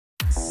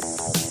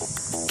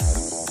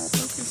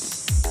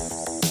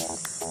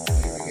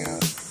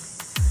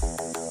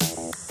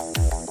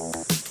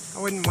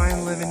I wouldn't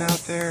mind living out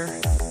there,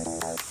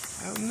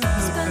 out in the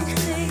hill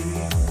country.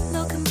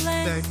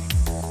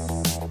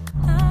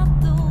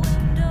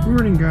 Good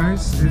morning,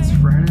 guys. It's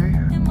Friday.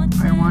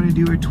 I want to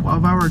do a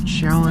 12-hour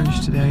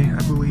challenge today,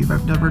 I believe.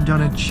 I've never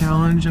done a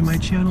challenge on my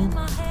channel.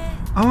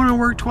 I want to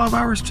work 12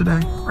 hours today.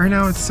 Right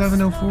now it's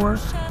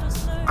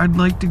 7:04. I'd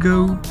like to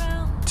go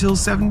till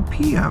 7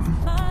 p.m.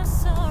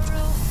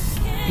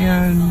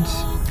 And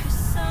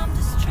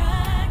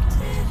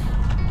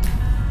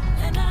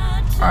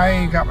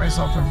I got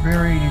myself a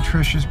very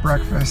nutritious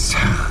breakfast.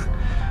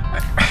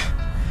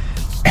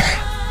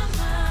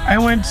 I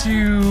went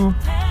to,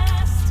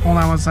 hold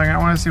on one second, I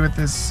want to see what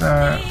this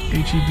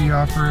HEB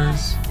offer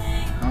is.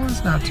 Oh,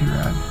 it's not too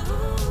bad.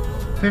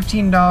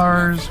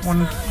 $15,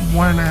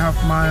 one and a half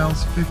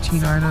miles,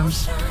 15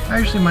 items. I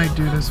actually might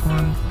do this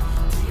one.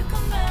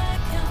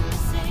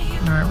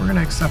 Alright, we're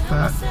gonna accept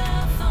that.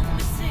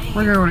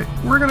 We're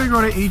gonna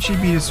go to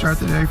HEB to start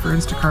the day for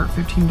Instacart,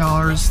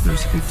 $15.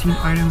 There's 15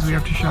 items we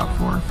have to shop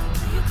for.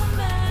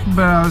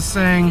 But I was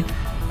saying,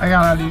 I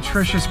got a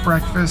nutritious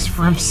breakfast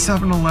from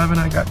 7-Eleven.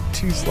 I got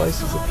 2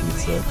 slices of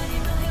pizza,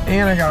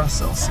 and I got a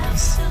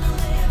Celsius.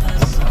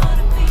 So,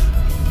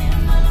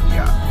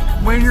 yeah.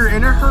 When you're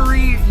in a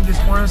hurry, you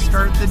just want to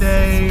start the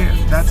day,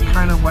 that's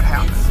kind of what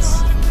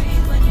happens.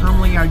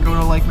 Normally I'd go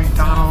to like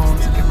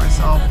McDonald's and get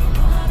myself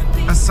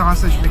a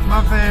sausage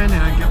McMuffin, and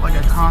I'd get like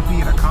a coffee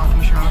at a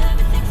coffee shop.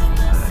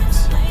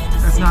 But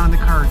that's not in the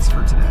cards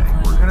for today.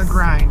 We're gonna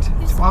grind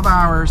 12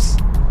 hours.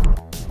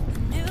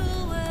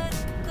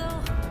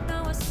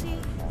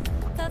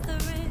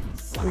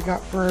 We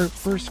got for our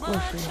first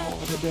grocery haul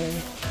of the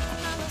day.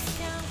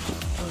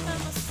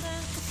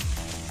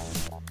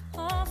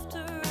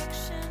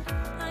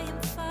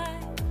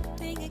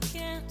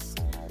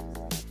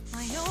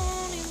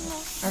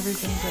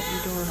 Everything's at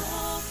your door.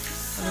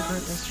 Have a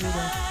great rest of your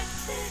day.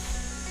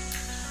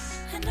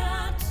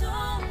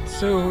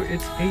 So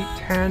it's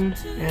 8:10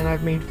 and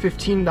I've made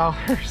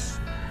 $15.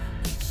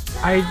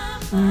 I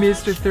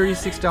missed a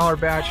 $36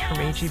 batch from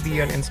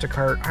HEB on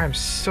Instacart. I'm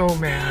so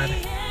mad.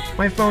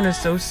 My phone is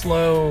so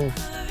slow.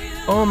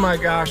 Oh my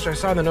gosh, I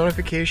saw the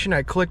notification,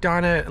 I clicked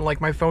on it, and like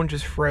my phone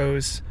just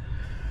froze.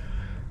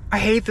 I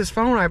hate this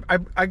phone.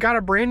 I got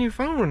a brand new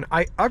phone.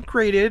 I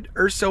upgraded,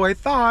 or so I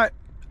thought.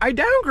 I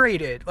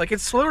downgraded. Like,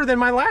 it's slower than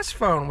my last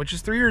phone, which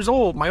is 3 years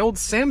old. My old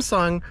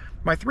Samsung,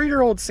 my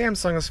 3-year-old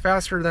Samsung is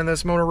faster than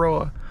this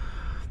Motorola.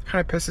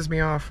 Kind of pisses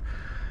me off.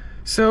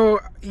 So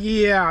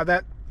yeah,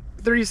 that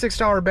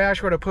 $36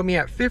 batch would have put me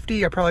at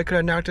 50. I probably could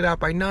have knocked it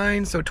out by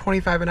 9, so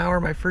 25 an hour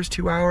my first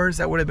 2 hours.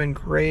 That would have been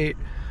great.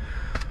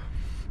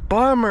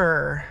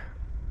 Bummer.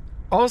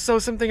 Also,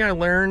 something I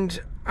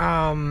learned,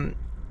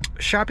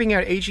 shopping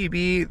at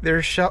HEB,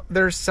 their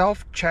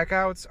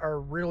self-checkouts are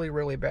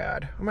really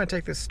bad. I'm gonna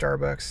take this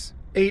Starbucks.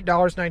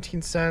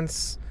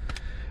 $8.19.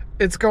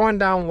 It's going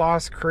down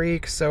Lost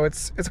Creek, so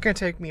it's gonna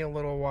take me a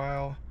little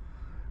while.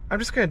 I'm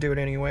just gonna do it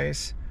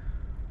anyways.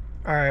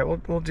 Alright,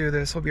 we'll do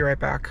this. We'll be right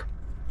back.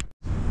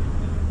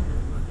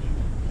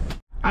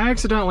 I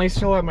accidentally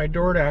still have my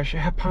DoorDash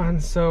app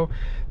on, so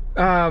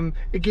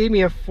it gave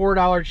me a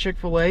 $4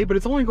 Chick-fil-A, but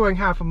it's only going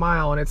half a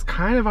mile, and it's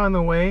kind of on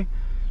the way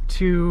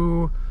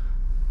to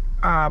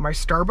my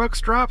Starbucks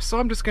drop, so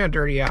I'm just gonna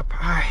dirty up.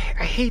 I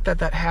hate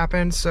that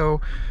happened,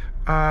 so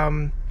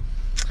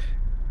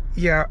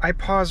yeah, I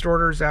paused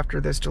orders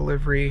after this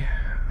delivery,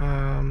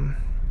 and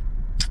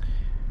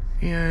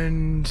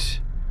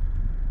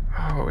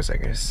oh, what was I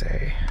gonna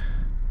say?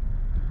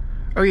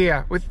 Oh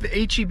yeah, with the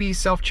HEB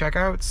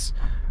self-checkouts,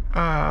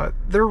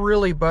 they're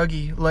really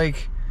buggy.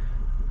 Like,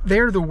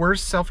 they're the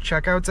worst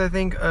self-checkouts, I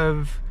think,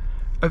 of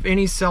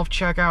any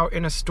self-checkout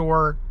in a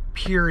store,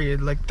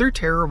 period. Like, they're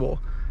terrible.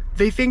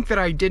 They think that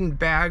I didn't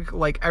bag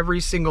like every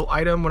single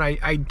item when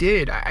I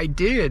did.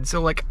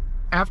 So like,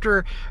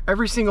 after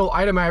every single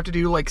item I have to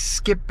do like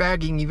skip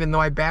bagging even though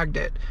I bagged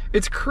it.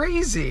 It's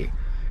crazy.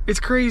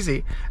 It's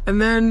crazy.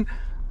 And then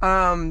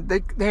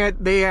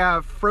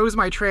they froze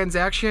my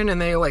transaction, and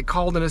they like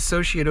called an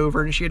associate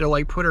over, and she had to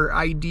like put her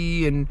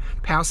ID and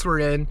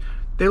password in.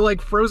 They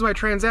like froze my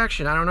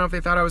transaction. I don't know if they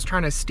thought I was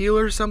trying to steal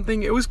or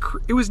something. It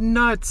was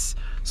nuts.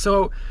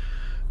 So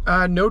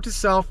note to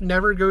self,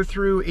 never go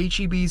through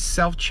HEB's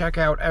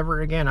self-checkout ever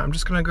again. I'm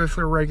just gonna go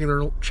through a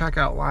regular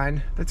checkout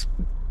line.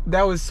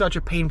 That was such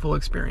a painful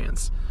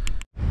experience.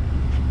 Let's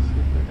see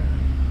if they're gonna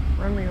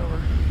run me over.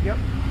 Yep.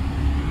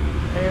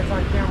 Hey, it's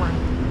on camera.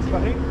 Thanks,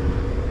 buddy.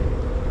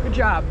 Good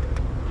job.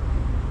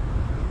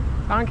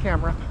 On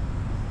camera.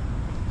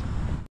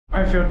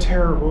 I feel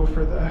terrible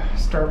for the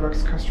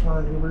Starbucks customer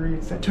on Uber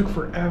Eats. That took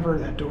forever,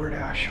 that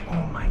DoorDash.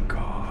 Oh my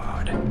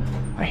god.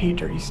 I hate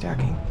dirty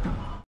stacking.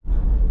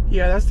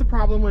 Yeah, that's the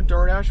problem with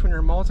DoorDash when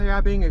you're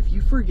multi-apping. If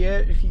you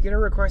get a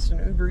request on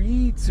Uber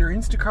Eats or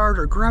Instacart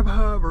or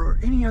Grubhub or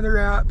any other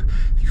app,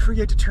 if you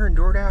forget to turn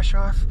DoorDash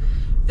off,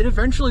 it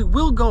eventually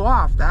will go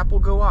off. The app will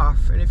go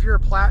off. And if you're a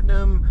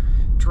platinum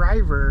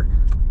driver,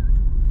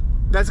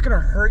 that's gonna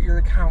hurt your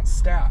account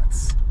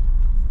stats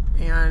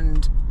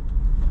and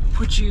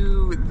put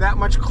you that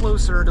much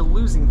closer to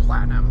losing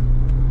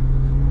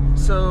platinum.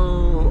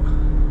 So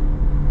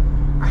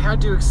I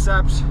had to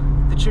accept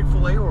the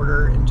Chick-fil-A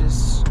order and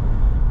just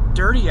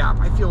dirty app.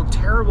 I feel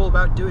terrible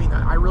about doing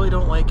that. I really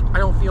don't like, I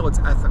don't feel it's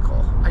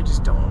ethical. I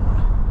just don't.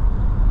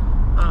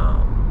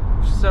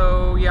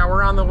 So yeah,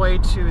 we're on the way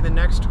to the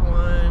next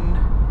one,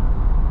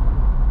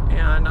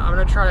 and I'm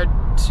gonna try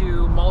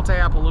to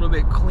multi-app a little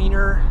bit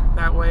cleaner.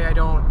 That way I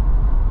don't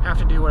have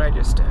to do what I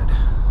just did.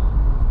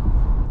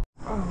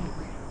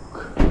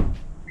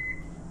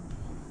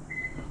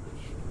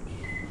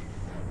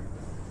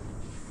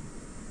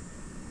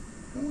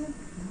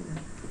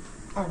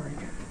 Alright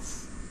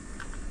guys.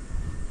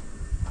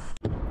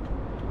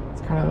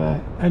 It's kind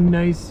of a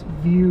nice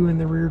view in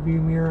the rear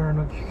view mirror. I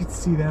don't know if you can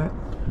see that.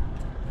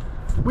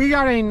 We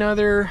got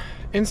another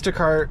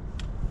Instacart.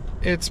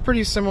 It's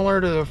pretty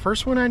similar to the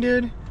first one I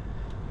did.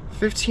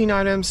 15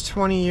 items,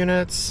 20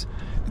 units.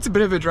 It's a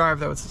bit of a drive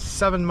though. It's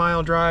a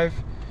 7-mile drive,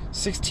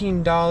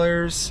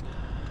 $16.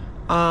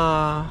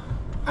 I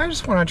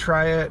just want to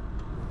try it.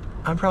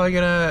 I'm probably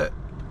gonna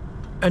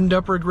end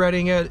up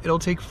regretting it. It'll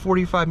take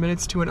 45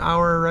 minutes to an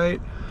hour,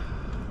 right?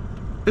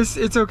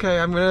 It's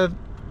okay.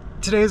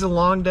 Today's a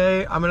long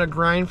day. I'm gonna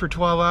grind for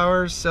 12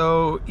 hours.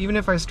 So even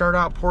if I start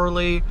out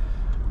poorly,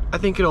 I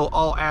think it'll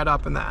all add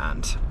up in the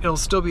end. It'll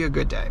still be a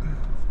good day.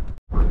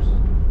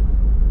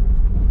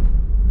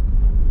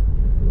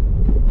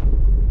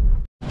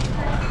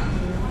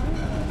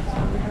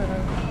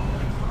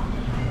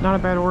 Not a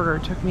bad order.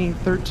 It took me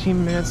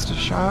 13 minutes to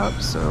shop,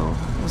 so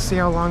we'll see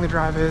how long the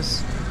drive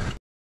is.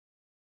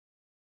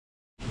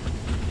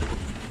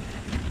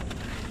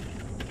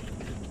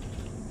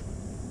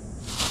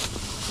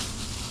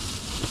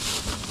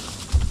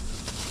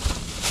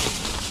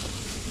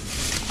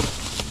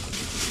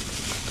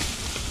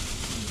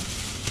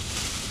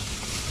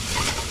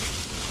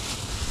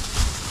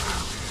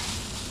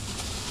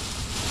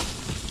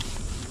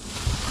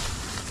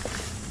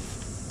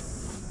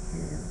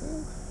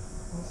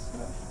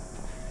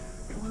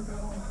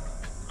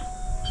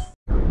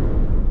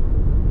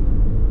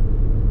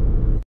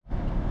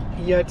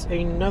 Yet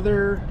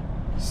another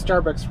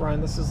Starbucks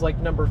run. This is like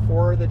number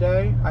 4 of the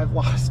day. I've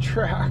lost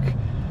track.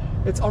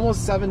 It's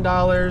almost $7.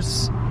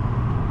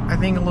 I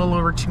think a little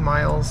over 2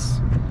 miles.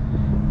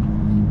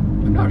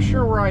 I'm not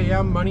sure where I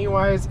am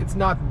money-wise. It's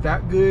not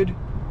that good.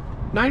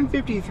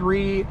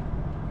 $9.53.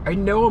 I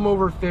know I'm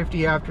over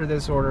 50 after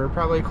this order.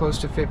 Probably close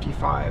to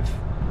 55.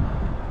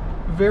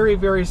 Very,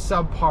 very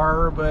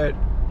subpar, but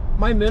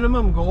my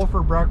minimum goal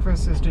for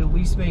breakfast is to at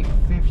least make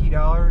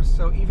 $50.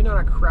 So even on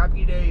a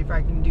crappy day, if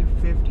I can do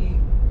 50,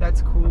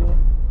 that's cool.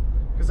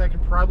 Because I can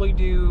probably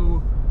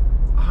do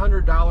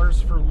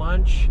 $100 for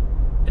lunch.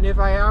 And if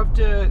I have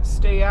to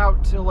stay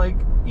out till, like,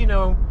 you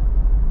know,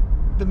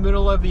 the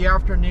middle of the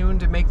afternoon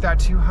to make that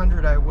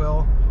 200, I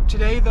will.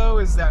 Today though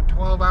is that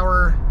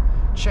 12-hour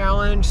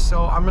challenge,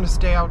 so I'm gonna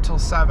stay out till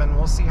 7.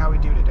 We'll see how we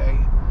do today.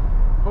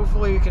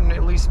 Hopefully we can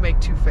at least make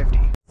 250.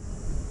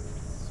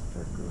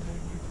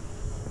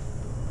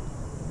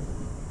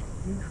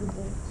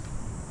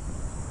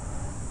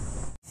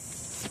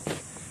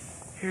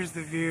 Here's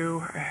the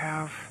view I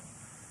have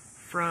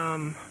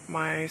from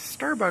my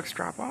Starbucks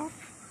drop-off.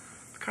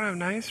 It's kind of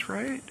nice,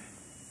 right?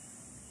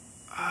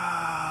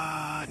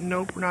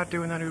 Nope, we're not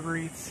doing that Uber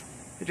Eats.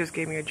 It just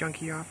gave me a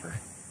junky offer.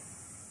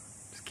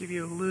 Just give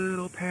you a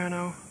little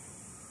pano.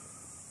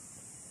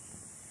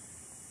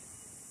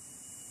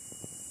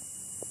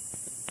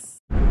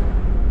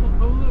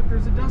 Oh look,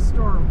 there's a dust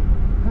storm.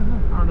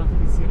 I don't know if you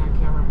can see it on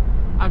camera.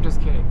 I'm just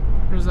kidding.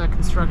 There's a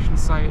construction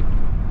site.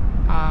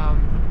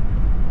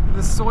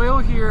 The soil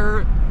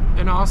here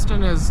in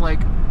Austin is like,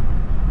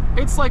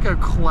 it's like a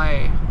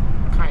clay,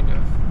 kind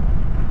of.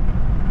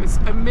 It's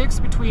a mix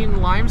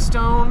between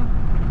limestone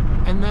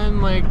and then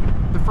like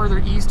the further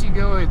east you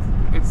go,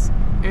 it's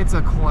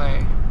a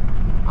clay,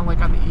 on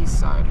the east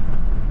side.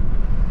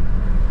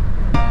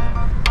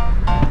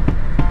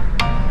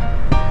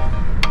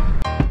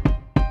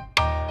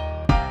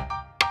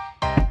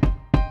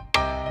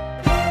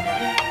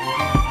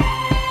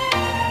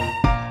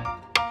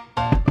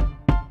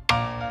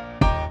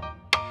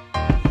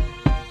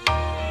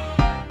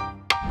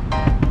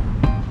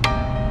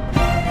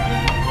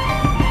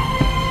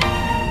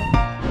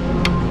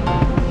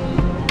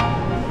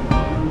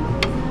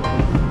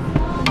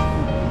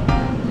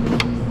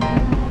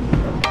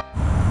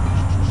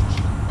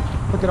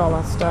 Look at all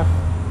that stuff.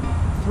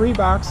 3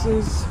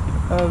 boxes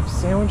of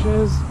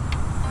sandwiches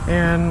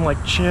and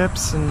like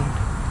chips, and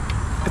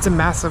it's a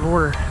massive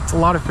order. It's a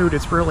lot of food.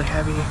 It's really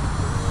heavy.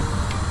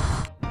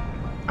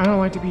 I don't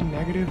like to be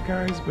negative,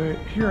 guys, but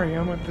here I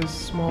am with this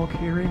small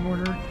catering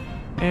order,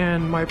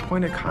 and my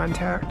point of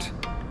contact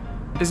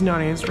is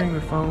not answering the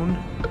phone,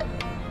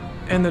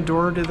 and the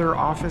door to their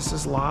office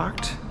is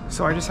locked,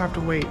 so I just have to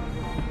wait.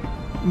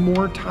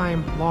 More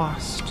time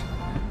lost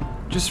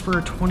just for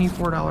a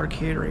 $24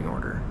 catering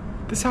order.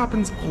 This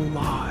happens a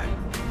lot,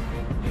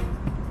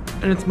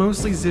 and it's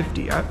mostly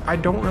Zifty. I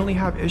don't really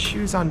have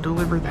issues on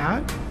Deliver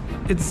That.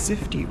 It's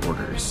Zifty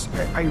orders.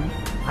 I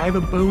have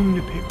a bone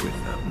to pick with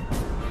them.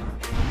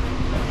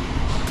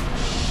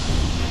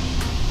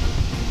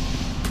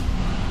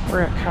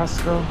 We're at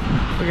Costco.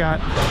 We got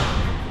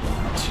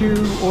 2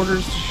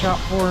 orders to shop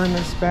for in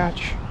this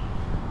batch.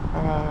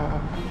 I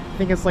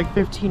think it's like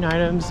 15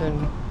 items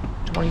and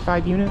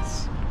 25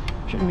 units.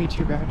 Shouldn't be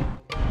too bad.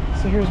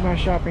 So here's my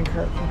shopping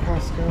cart from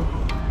Costco.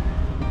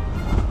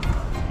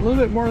 A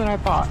little bit more than I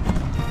thought.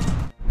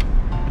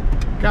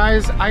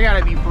 Guys, I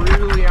gotta be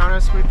brutally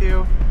honest with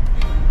you.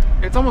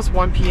 It's almost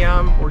 1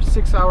 p.m. We're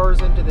 6 hours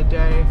into the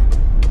day.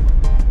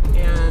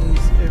 And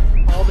if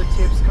all the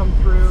tips come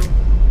through,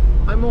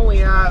 I'm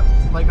only at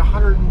like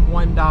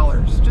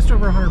 $101, just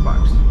over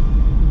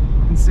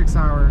 $100 in 6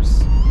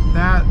 hours.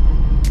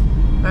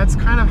 That's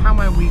kind of how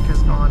my week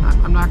has gone.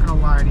 I'm not gonna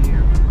lie to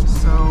you.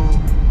 So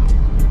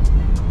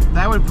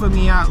that would put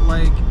me at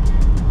like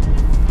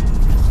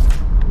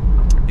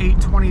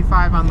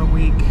 $825 on the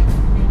week.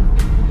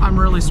 I'm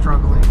really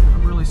struggling.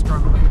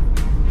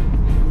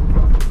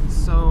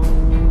 So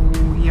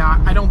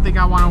yeah, I don't think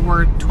I want to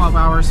work 12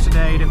 hours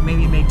today to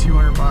maybe make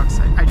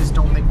 $200. I just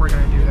don't think we're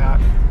gonna do that.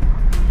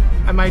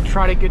 I might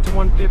try to get to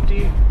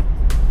 150.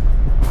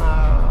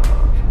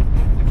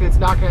 If it's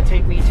not gonna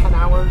take me 10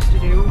 hours to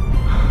do.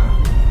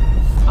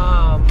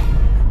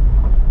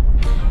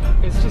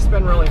 It's just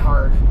been really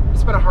hard.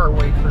 It's been a hard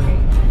week for me.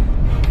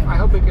 I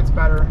hope it gets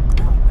better.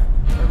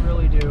 I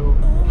really do.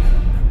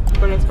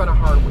 But it's been a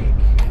hard week.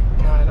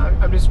 And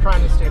I'm just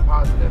trying to stay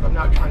positive. I'm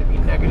not trying to be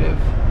negative.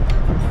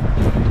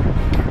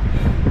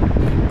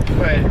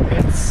 But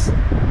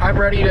I'm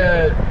ready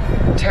to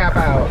tap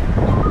out.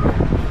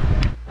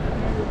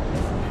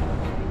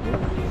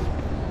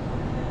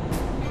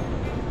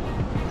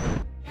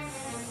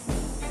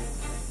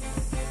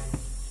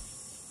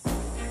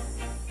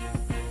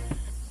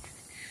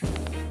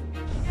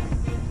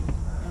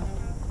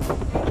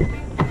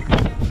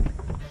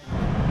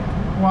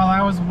 While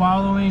I was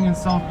wallowing in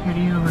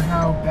self-pity over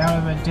how bad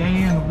of a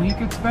day and week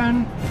it's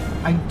been,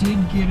 I did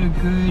get a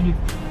good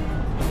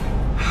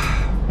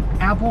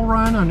Apple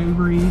run on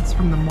Uber Eats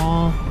from the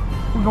mall.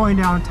 We're going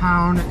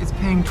downtown. It's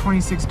paying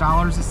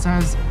 $26. It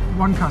says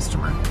 1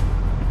 customer.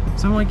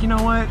 So I'm like, you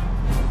know what?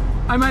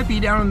 I might be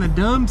down in the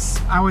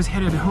dumps. I was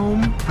headed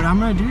home, but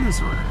I'm gonna do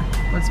this order.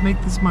 Let's make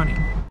this money.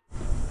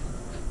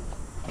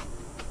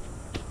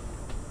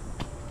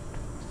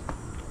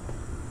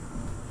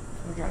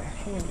 We gotta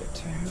hand it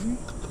to him.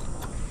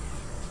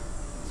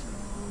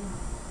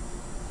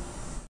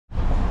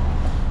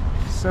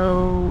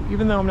 So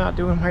even though I'm not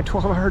doing my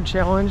 12-hour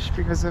challenge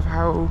because of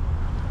how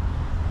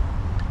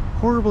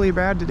horribly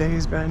bad today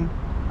has been,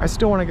 I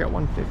still want to get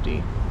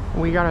 150.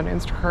 We got an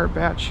Instacart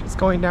batch. It's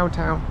going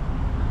downtown.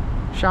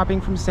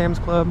 Shopping from Sam's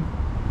Club.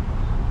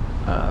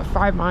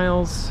 5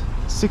 miles,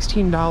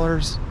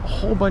 $16, a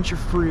whole bunch of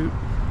fruit.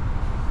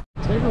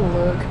 Take a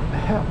look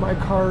at my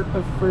cart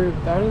of fruit.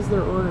 That is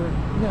their order.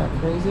 Isn't that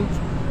crazy?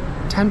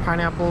 10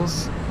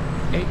 pineapples,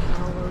 8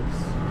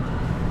 cantaloupes,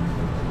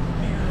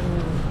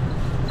 and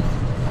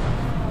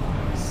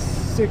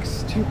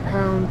 6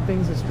 2-pound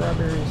things of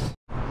strawberries.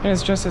 And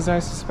it's just as I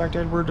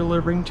suspected, we're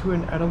delivering to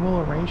an edible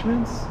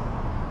arrangements.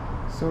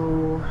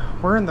 So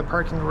we're in the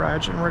parking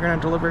garage and we're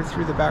gonna deliver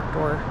through the back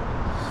door.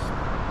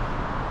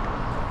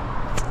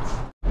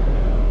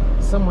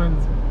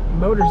 Someone's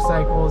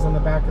motorcycle is on the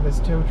back of this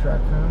tow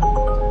truck,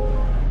 huh?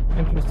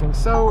 Interesting.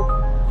 So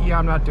yeah,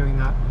 I'm not doing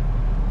that.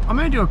 I'm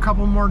gonna do a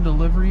couple more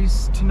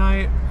deliveries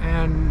tonight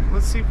and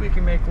let's see if we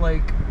can make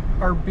like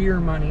our beer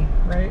money,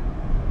 right?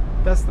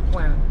 That's the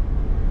plan.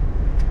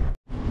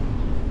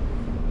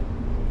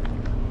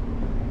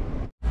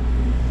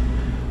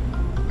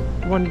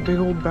 One big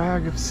old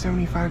bag of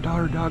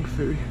 $75 dog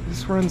food.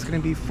 This run's gonna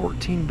be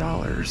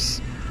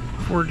 $14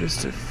 for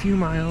just a few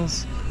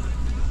miles.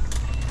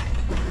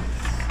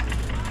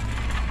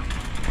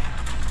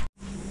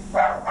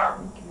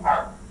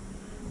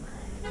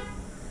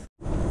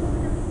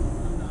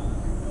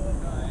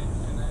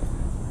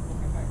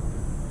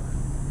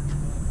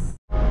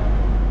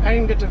 I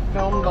didn't get to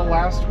film the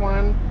last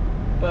one,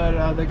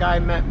 but the guy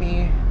met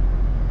me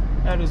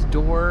at his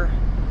door.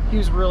 He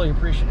was really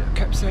appreciative,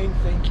 kept saying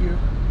thank you.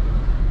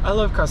 I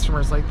love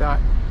customers like that.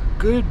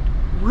 Good,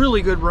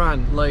 really good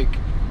run. Like,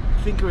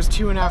 I think it was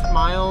 2.5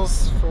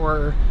 miles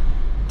for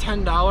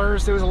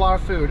 $10. There was a lot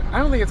of food. I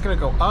don't think it's gonna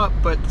go up,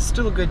 but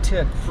still a good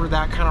tip for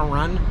that kind of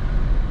run.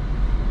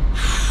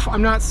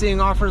 I'm not seeing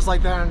offers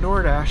like that on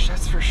DoorDash,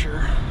 that's for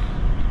sure.